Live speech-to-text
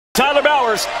Tyler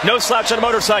Bowers, no slouch on a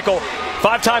motorcycle,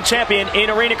 5-time champion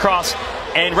in arena cross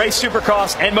and race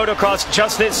supercross and motocross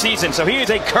just this season. So he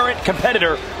is a current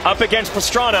competitor up against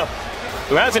Pastrana,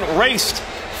 who hasn't raced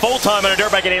full-time on a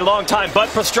dirt bike in a long time. But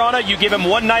Pastrana, you give him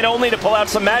one night only to pull out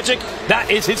some magic. That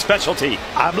is his specialty.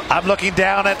 I'm looking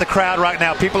down at the crowd right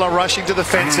now. People are rushing to the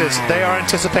fences. They are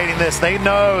anticipating this. They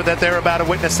know that they're about to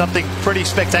witness something pretty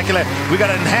spectacular. We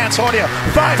got an enhanced audio,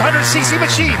 500cc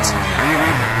machines.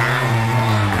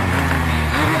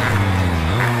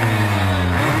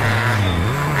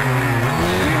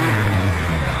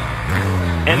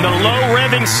 And the low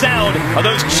revving sound of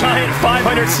those giant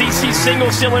 500cc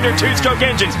single-cylinder two-stroke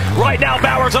engines. Right now,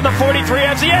 Bowers on the 43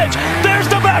 has the edge. There's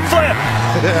the backflip.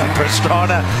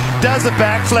 Pastrana does the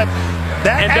backflip.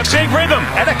 And the big rhythm.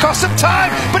 And it costs him time,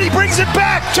 but he brings it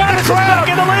back. Travis is back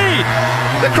in the lead.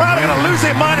 The crowd are going to lose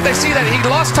their mind if they see that. He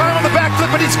lost time on the backflip,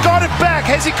 but he's got it back.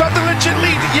 Has he got the legit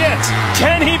lead yet?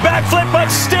 Can he backflip but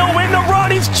still win the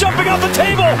run? He's jumping off the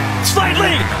table. Slight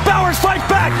lead. Bowers fights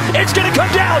back. It's going to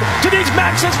come down to these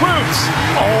Maxxis whoops.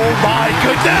 Oh my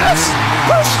goodness.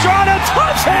 Pastrana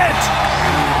touch it.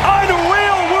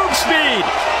 Unreal whoop speed.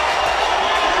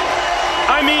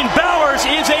 I mean, Bowers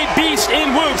is a beast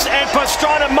in whoops, and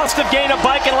Pastrana must have gained a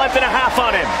bike and a length and a half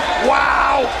on him.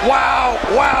 Wow, wow,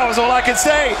 wow is all I can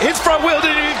say. His front wheel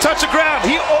didn't even touch the ground.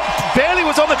 He barely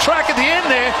was on the track at the end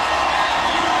there.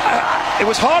 It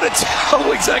was hard to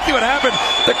tell exactly what happened.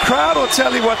 The crowd will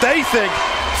tell you what they think.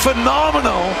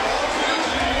 Phenomenal.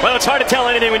 Well, it's hard to tell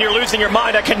anything when you're losing your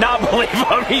mind. I cannot believe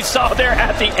what he saw there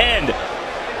at the end.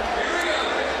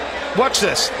 Watch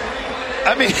this.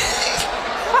 I mean...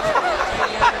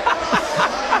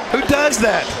 Who does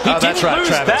that? He didn't lose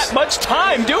Travis. That much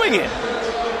time doing it.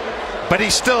 But he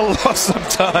still lost some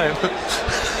time.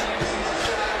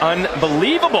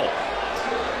 Unbelievable.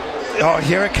 Oh,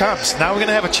 here it comes. Now we're going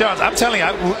to have a chance. I'm telling you,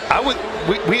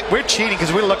 we're cheating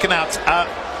because we're looking out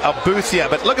our booth here.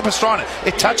 But look at Pastrana.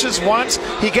 It touches once.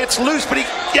 He gets loose, but he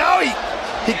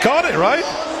got it, right?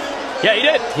 Yeah, he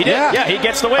did. He did. Yeah, he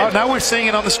gets the win. Oh, now we're seeing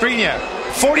it on the screen here.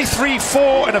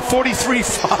 43.4 and a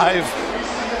 43.5.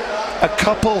 A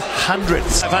couple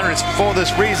hundreds for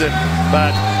this reason,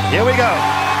 but here we go.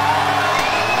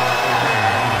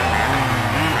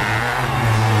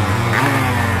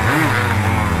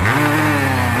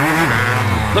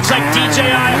 Looks like DJI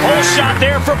whole shot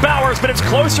there for Bowers, but it's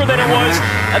closer than it was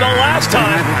the last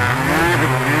time.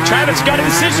 Travis got a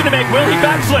decision to make. Will he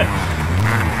backflip?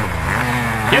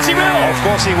 Yes, he will. Of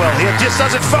course he will. He just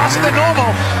does it faster than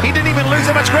normal. He didn't even lose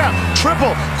that much ground.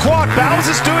 Triple, quad, Bowers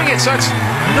is doing it, so it's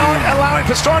not allowing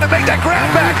Pastrana to make that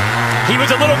ground back. He was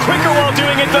a little quicker while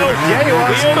doing it, though. Yeah, he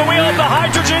was. Wheel to wheel of the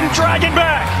hydrogen, dragging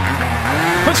back.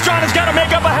 Pastrana's got to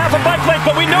make up a half a bike length,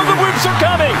 but we know the whoops are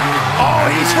coming. Oh,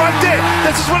 he's right there.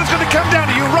 This is what it's going to come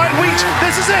down to. You right, Weech.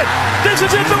 This is it. This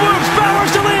is it, the whoops.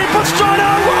 Bowers to lead.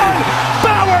 Pastrana run.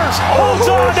 Bowers holds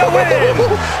on to win.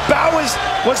 Bowers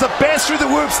was the best through the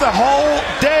whoops the whole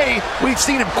day. We've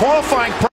seen him qualifying.